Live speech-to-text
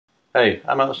Hi,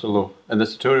 I'm Alistair, and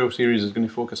this tutorial series is going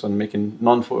to focus on making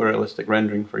non-photorealistic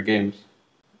rendering for games.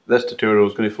 This tutorial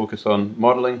is going to focus on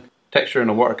modelling, texture in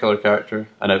a watercolour character,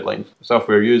 and outlines. The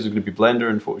software used is going to be Blender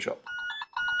and Photoshop.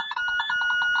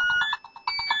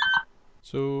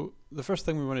 So the first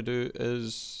thing we want to do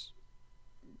is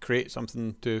create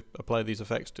something to apply these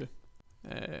effects to.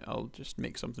 I'll just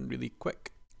make something really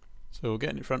quick. So get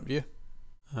into front view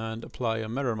and apply a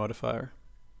mirror modifier.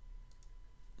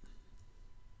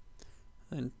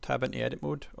 Then tab into edit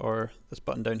mode, or this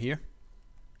button down here.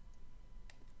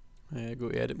 Go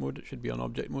to edit mode, it should be on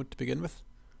object mode to begin with.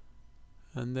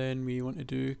 And then we want to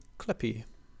do clippy.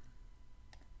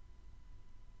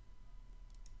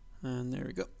 And there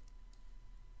we go.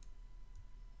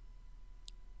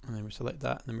 And then we select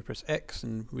that, and then we press X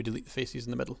and we delete the faces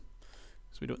in the middle,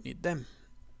 so we don't need them.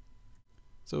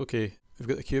 So okay, we've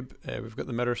got the cube, we've got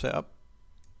the mirror set up.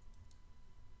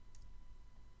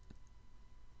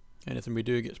 Anything we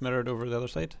do gets mirrored over the other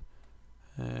side.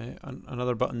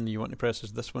 Another button you want to press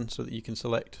is this one, so that you can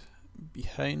select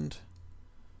behind.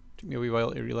 Took me a wee while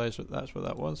to realise that that's what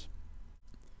that was.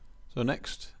 So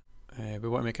next, we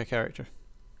want to make a character.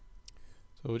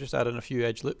 So we'll just add in a few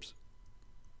edge loops.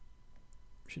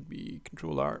 Should be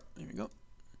Control R, there we go.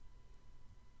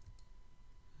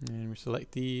 And we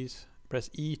select these,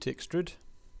 press E to extrude.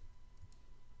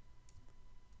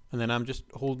 And then I'm just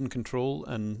holding Control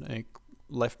and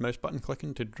left mouse button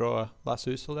clicking to draw a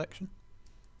lasso selection.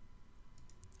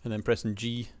 And then pressing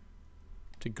G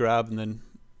to grab and then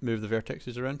move the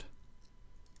vertexes around.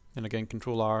 And again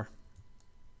Control R.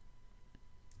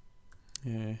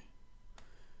 We'll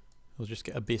just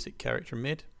get a basic character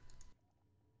made.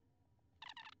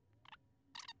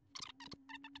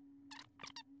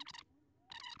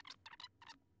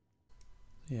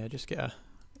 Yeah, just get a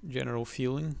general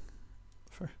feeling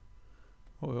for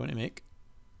what we want to make.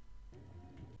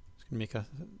 Just gonna make a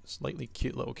slightly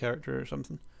cute little character or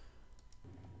something.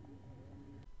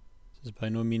 This is by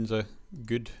no means a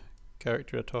good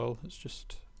character at all, it's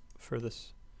just for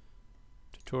this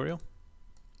tutorial.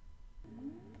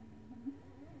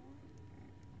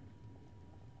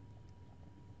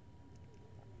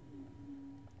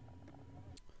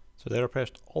 So there I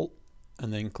pressed Alt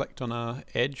and then clicked on a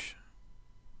edge,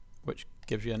 which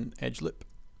gives you an edge loop.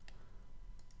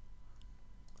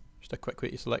 Just a quick way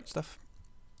to select stuff.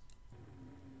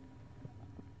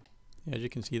 Yeah, as you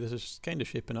can see, this is kind of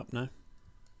shaping up now.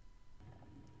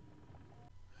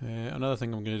 Another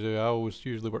thing I'm going to do, I always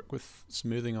usually work with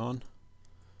smoothing on.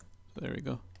 So there we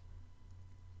go.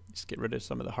 Just get rid of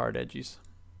some of the hard edges.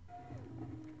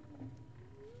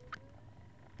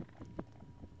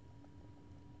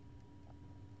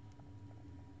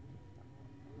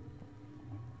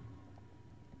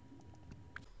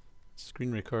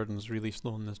 Screen recording is really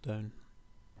slowing this down.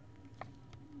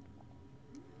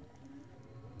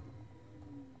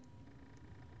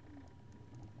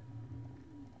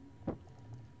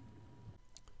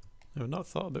 I've not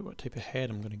thought about what type of head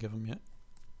I'm going to give him yet.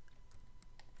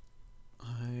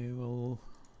 I will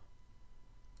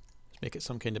just make it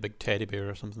some kind of big teddy bear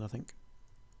or something, I think.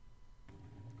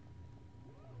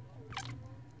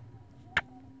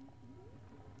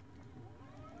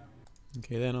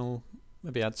 Okay, then I'll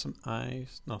maybe add some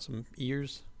eyes, no, some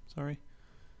ears, sorry.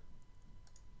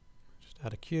 Just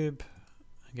add a cube,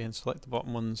 again select the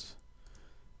bottom ones,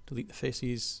 delete the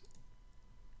faces.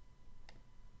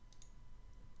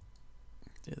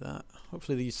 Do that.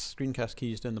 Hopefully these screencast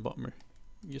keys down the bottom are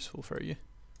useful for you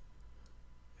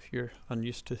if you're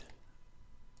unused to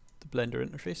the Blender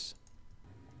interface.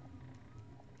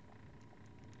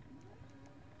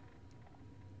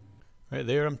 Right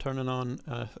there I'm turning on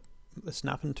the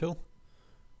snapping tool.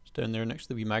 It's down there next to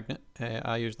the wee magnet.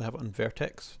 I usually have it on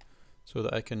vertex so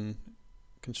that I can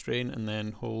constrain and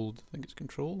then hold, I think it's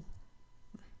Control,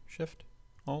 Shift,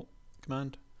 Alt,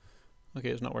 Command. Okay,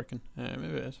 it's not working. Maybe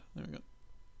it is. There we go.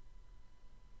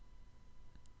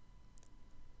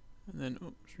 And then,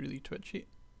 oh, it's really twitchy.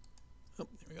 Oh,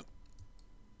 there we go.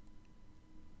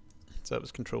 So that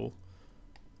was Control.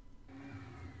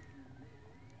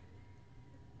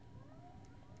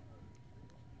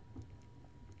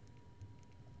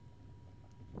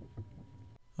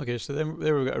 Okay, so then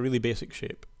there we've got a really basic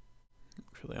shape.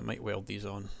 Actually, I might weld these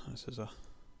on. This is a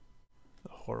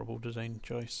horrible design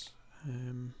choice.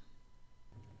 Delete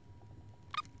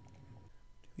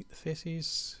the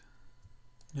faces.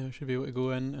 Now I should be able to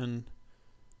go in and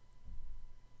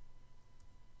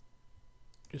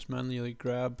just manually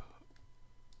grab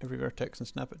every vertex and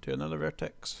snap it to another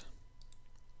vertex.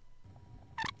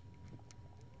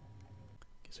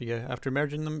 Okay, so yeah, after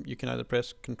merging them, you can either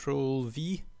press Control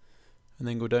V and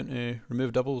then go down to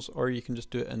remove doubles, or you can just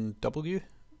do it in W,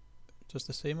 just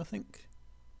the same I think,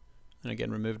 and again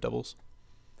remove doubles,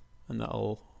 and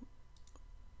that'll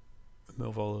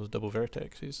remove all those double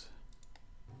vertexes.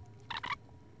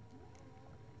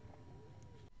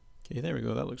 Okay, there we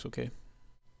go, that looks okay.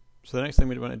 So the next thing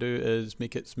we want to do is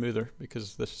make it smoother,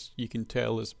 because this you can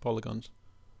tell is polygons.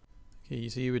 Okay,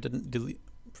 you see we didn't delete,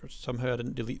 somehow I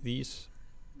didn't delete these,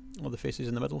 all the faces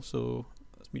in the middle, so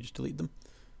that's me just delete them.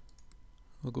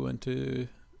 We'll go into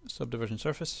subdivision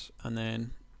surface, and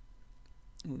then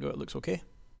we'll go, it looks okay.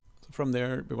 So from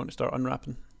there we want to start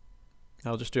unwrapping.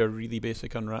 I'll just do a really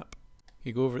basic unwrap.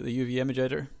 You go over to the UV image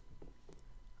editor,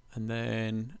 and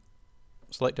then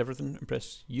select everything and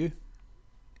press U.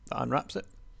 That unwraps it.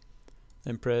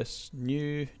 Then press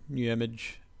new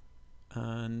image,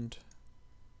 and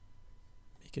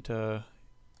make it a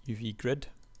UV grid.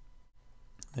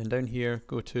 Then down here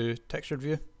go to textured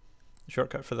view. The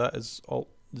shortcut for that is Alt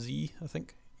Z, I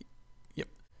think. Yep.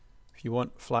 If you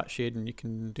want flat shading, you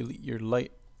can delete your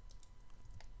light.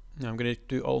 Now I'm going to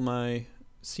do all my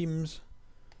seams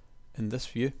in this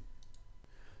view.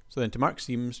 So then to mark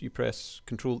seams you press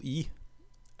Ctrl E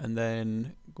and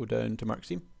then go down to mark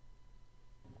seam.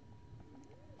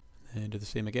 And do the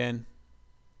same again,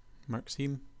 mark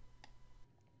seam.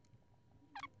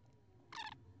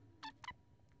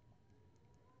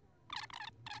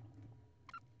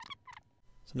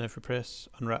 So now if we press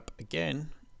unwrap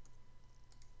again,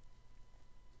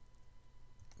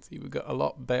 see we've got a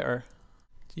lot better.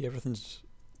 See, everything's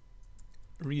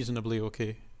reasonably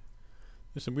okay.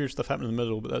 There's some weird stuff happening in the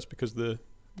middle, but that's because the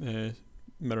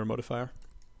mirror modifier.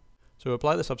 So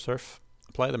apply the subsurf,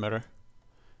 apply the mirror,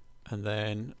 and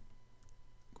then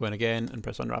go in again and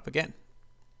press unwrap again.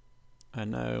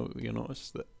 And now you'll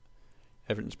notice that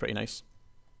everything's pretty nice.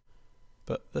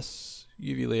 But this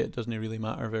UV layout doesn't really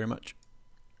matter very much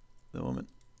at the moment.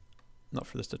 Not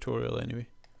for this tutorial anyway.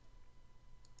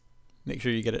 Make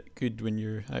sure you get it good when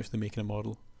you're actually making a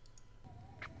model.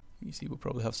 You see we'll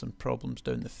probably have some problems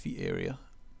down the feet area,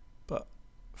 but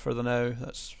for the now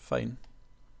that's fine.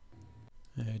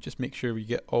 Just make sure we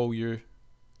get all your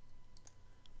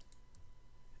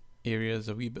areas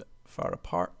a wee bit far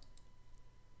apart.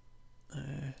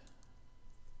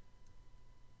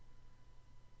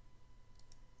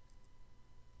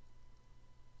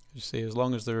 Just say as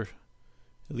long as they're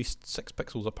at least 6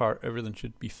 pixels apart, everything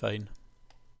should be fine.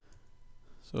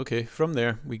 So okay, from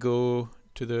there we go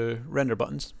to the render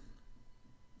buttons.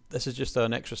 This is just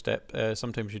an extra step,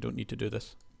 sometimes you don't need to do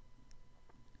this.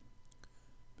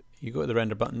 You go to the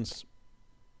render buttons,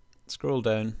 scroll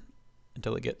down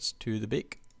until it gets to the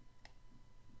bake,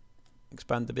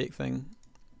 expand the bake thing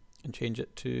and change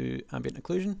it to ambient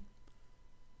occlusion,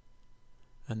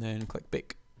 and then click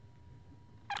bake.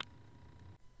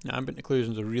 Now, ambient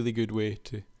occlusion is a really good way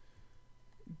to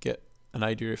get an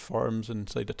idea of forms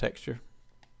inside a texture.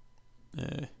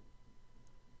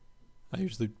 I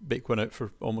usually bake one out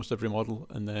for almost every model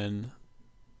and then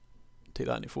take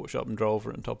that into Photoshop and draw over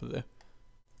it on top of there.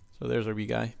 So there's our wee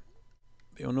guy.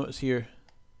 But you'll notice here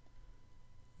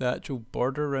the actual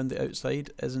border around the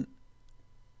outside isn't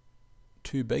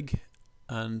too big,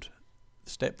 and the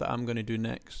step that I'm going to do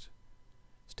next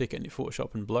is take it into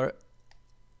Photoshop and blur it,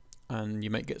 and you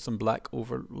might get some black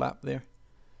overlap there.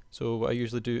 So what I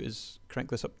usually do is crank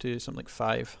this up to something like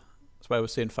 5. That's why I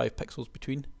was saying 5 pixels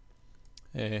between.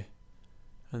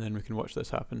 And then we can watch this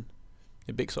happen.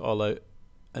 It bakes it all out,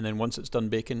 and then once it's done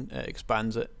baking, it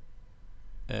expands it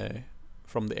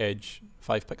from the edge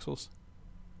 5 pixels.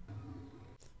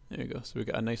 There we go, so we've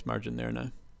got a nice margin there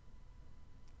now.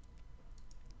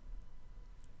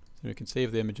 So we can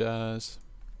save the image as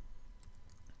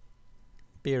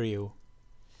Barrio.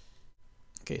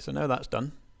 Okay, so now that's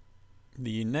done.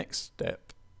 The next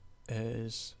step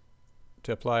is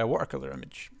to apply a watercolour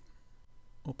image.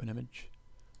 Open image,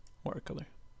 watercolour.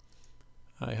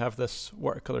 I have this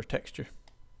watercolour texture.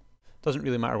 Doesn't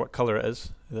really matter what colour it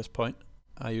is at this point.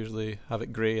 I usually have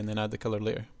it grey and then add the colour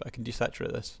later, but I can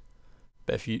desaturate this.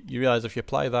 But if you realise if you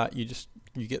apply that,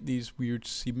 you get these weird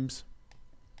seams,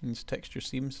 these texture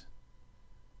seams,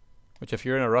 which if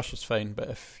you're in a rush is fine, but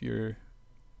if you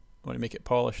want to make it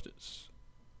polished, it's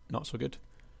not so good.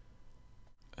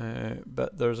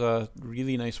 But there's a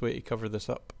really nice way to cover this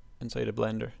up inside a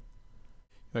blender.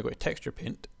 You might go to texture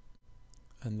paint,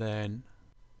 and then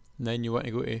you want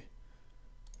to go to,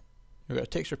 you've got a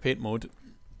texture paint mode,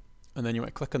 and then you want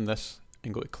to click on this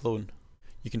and go to clone.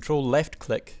 You control left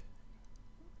click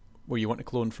where you want to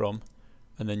clone from,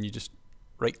 and then you just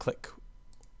right click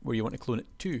where you want to clone it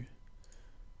to,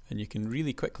 and you can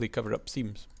really quickly cover up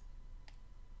seams.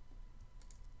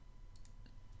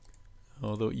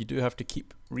 although you do have to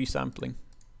keep resampling,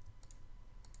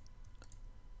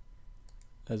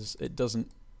 as it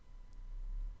doesn't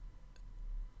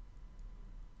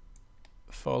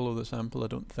follow the sample. I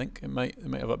don't think it might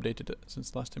have updated it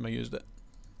since last time I used it.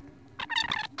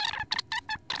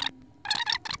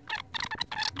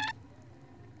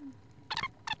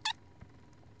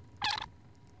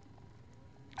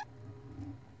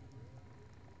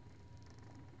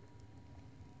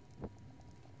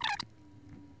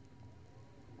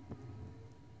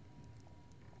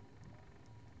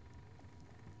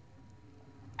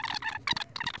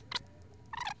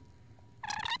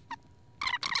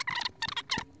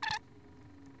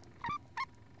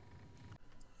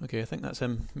 Okay, I think that's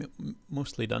him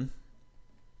mostly done.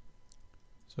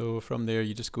 So from there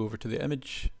you just go over to the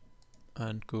image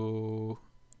and go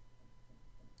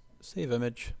save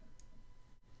image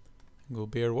and go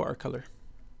bare watercolour.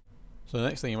 So the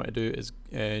next thing you want to do is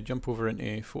jump over into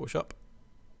Photoshop.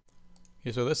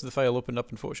 Okay, so this is the file opened up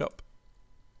in Photoshop.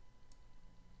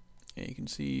 You can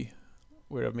see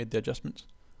where I've made the adjustments,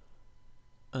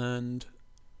 and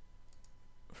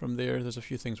from there there's a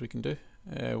few things we can do.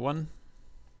 One,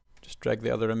 just drag the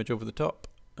other image over the top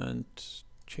and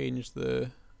change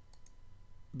the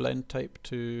blend type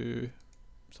to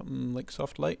something like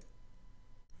soft light.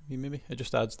 Maybe it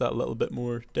just adds that little bit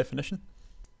more definition.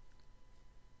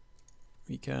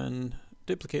 We can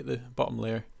duplicate the bottom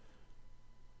layer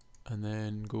and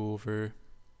then go over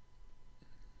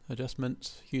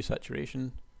adjustments, hue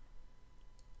saturation,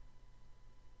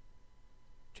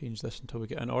 change this until we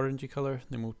get an orangey colour,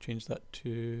 then we'll change that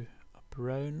to a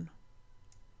brown.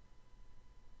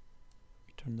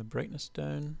 Turn the brightness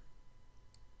down,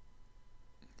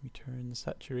 we turn the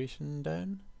saturation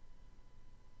down,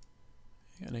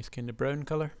 get a nice kind of brown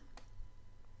colour.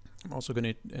 I'm also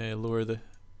going to lower the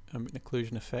ambient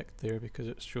occlusion effect there because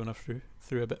it's showing off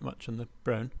through a bit much on the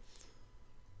brown.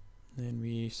 Then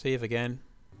we save again.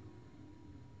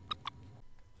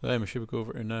 So then we should go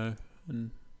over to now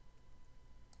and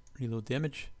reload the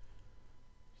image.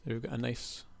 So we've got a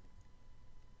nice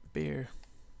bare.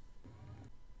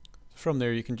 From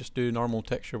there you can just do normal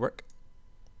texture work.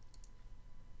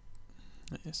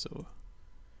 So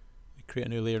we create a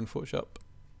new layer in Photoshop.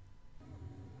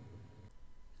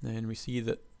 Then we see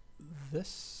that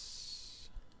this,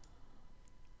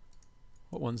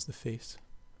 what one's the face?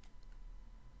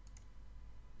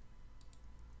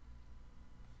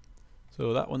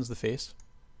 So that one's the face,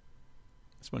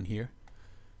 this one here.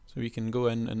 So we can go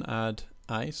in and add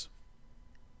eyes,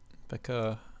 pick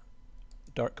a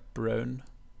dark brown,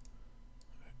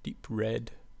 deep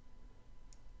red.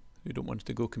 We don't want it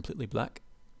to go completely black.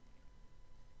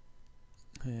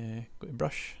 Go to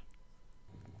brush,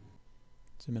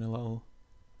 zoom in a little,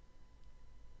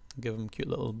 give them cute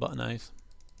little button eyes.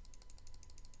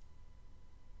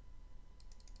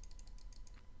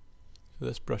 So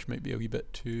this brush might be a wee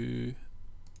bit too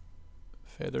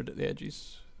feathered at the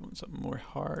edges. I want something more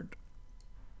hard.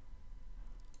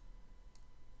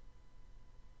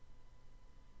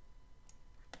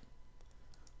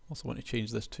 Also want to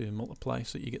change this to multiply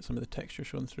so you get some of the texture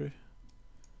shown through,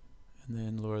 and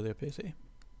then lower the opacity.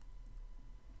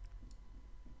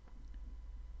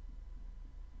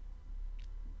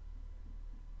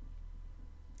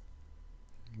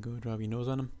 Go draw a wee nose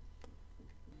on him.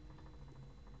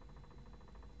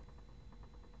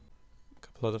 A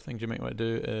couple other things you might want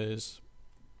to do is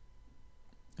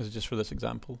just for this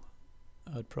example,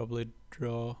 I'd probably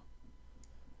draw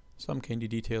some kind of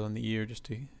detail in the ear just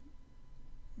to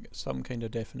get some kind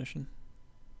of definition.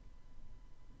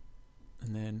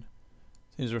 And then,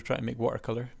 as soon as we're trying to make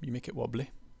watercolour, you make it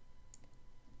wobbly.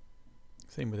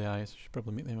 Same with the eyes, should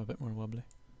probably make them a bit more wobbly.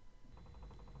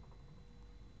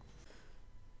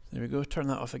 There we go, turn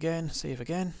that off again, save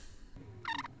again.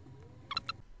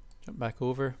 Jump back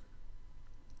over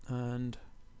and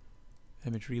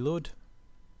image reload.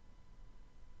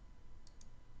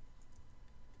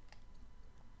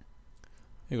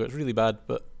 There you go, it's really bad,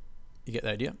 but you get the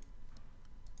idea.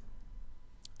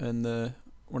 And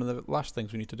one of the last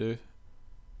things we need to do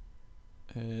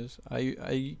is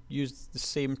I use the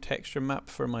same texture map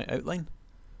for my outline,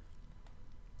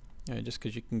 just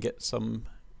because you can get some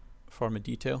form of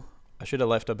detail. I should have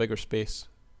left a bigger space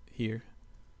here,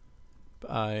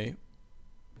 but I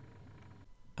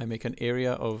make an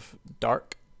area of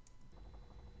dark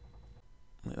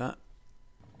like that.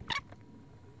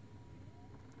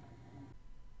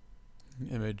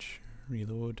 Image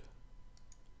reload.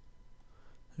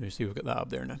 And you see we've got that up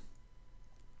there now.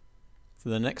 So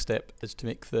the next step is to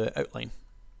make the outline.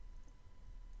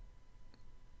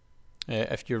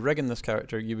 If you're rigging this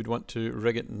character, you would want to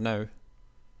rig it now.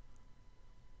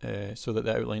 so that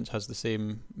the outlines has the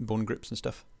same bone groups and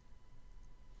stuff.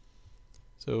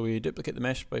 So we duplicate the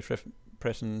mesh by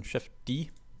pressing Shift D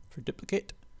for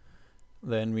duplicate.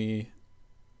 Then we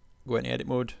go into edit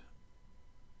mode,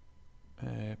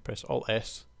 press Alt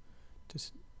S to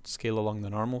scale along the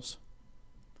normals,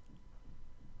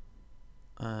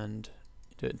 and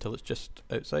do it until it's just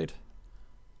outside.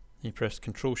 You press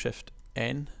Control Shift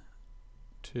N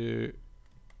to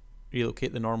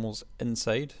relocate the normals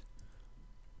inside,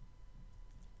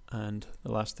 and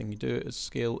the last thing you do is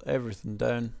scale everything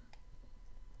down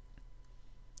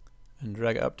and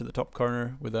drag it up to the top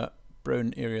corner with that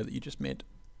brown area that you just made.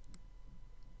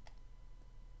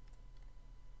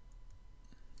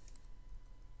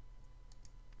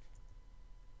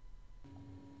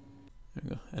 There we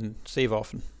go, and save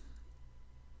often.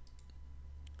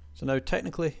 So now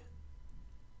technically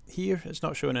here it's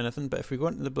not showing anything, but if we go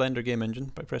into the Blender game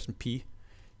engine by pressing P,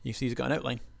 you see it's got an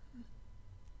outline,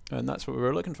 and that's what we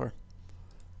were looking for.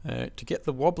 To get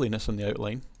the wobbliness on the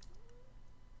outline,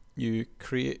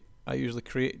 I usually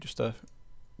create just a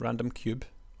random cube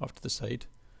off to the side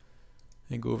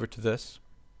and go over to this,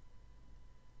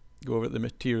 go over to the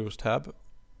materials tab,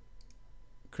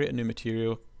 create a new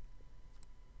material,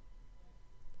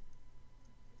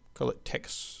 call it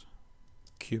text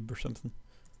cube or something.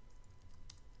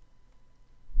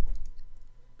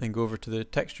 Then go over to the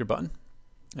texture button,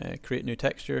 create new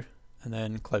texture, and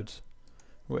then clouds.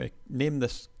 We're going to name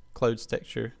this clouds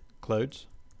texture clouds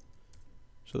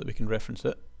so that we can reference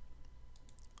it.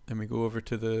 Then we go over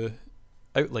to the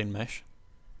outline mesh,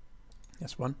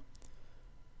 this one,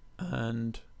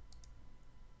 and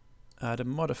add a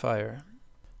modifier.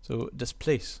 So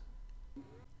displace,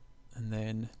 and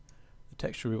then the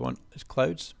texture we want is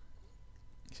clouds.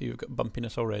 See, we've got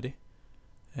bumpiness already.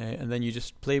 And then you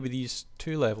just play with these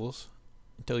two levels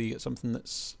until you get something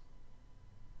that's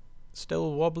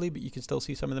still wobbly, but you can still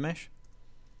see some of the mesh.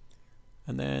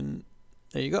 And then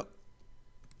there you go.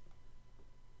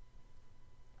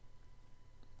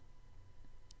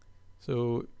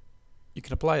 So you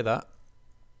can apply that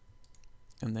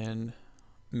and then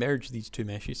merge these two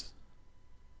meshes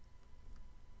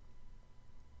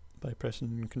by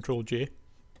pressing Ctrl J.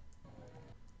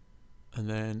 And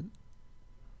then,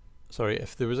 sorry,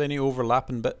 if there was any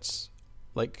overlapping bits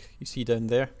like you see down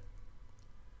there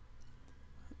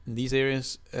in these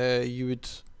areas, you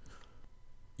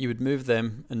would move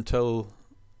them until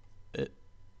it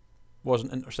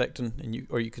wasn't intersecting, and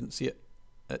you couldn't see it.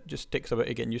 It just takes a bit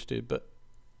of getting used to, but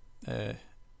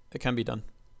it can be done.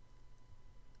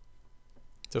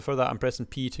 So for that, I'm pressing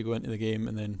P to go into the game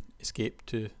and then escape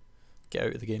to get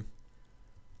out of the game.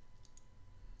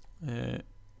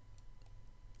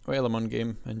 While I'm on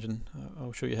game engine,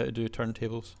 I'll show you how to do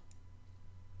turntables.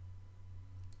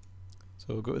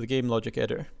 So go to the game logic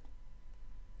editor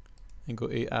and go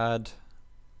to add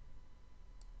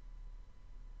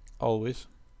always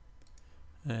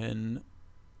and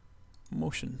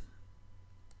motion,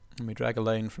 and we drag a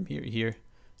line from here to here,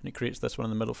 and it creates this one in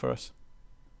the middle for us.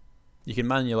 You can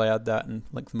manually add that and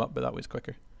link them up, but that way's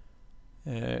quicker.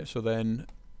 So then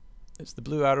it's the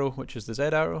blue arrow, which is the Z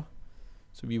arrow.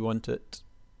 So we want it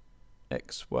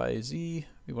X, Y, Z.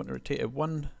 We want to rotate it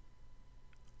 1,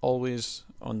 always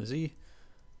on the Z.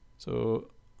 So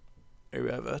here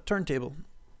we have a turntable.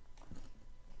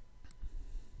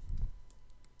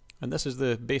 And this is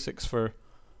the basics for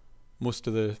most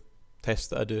of the tests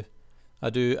that I do. I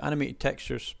do animated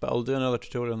textures, but I'll do another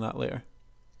tutorial on that later.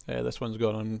 This one's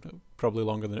gone on probably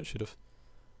longer than it should have.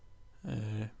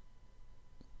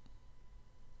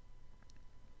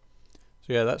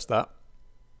 So yeah, that's that.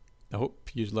 I hope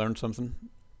you learned something.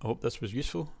 I hope this was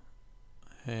useful.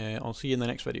 I'll see you in the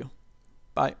next video.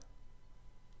 Bye.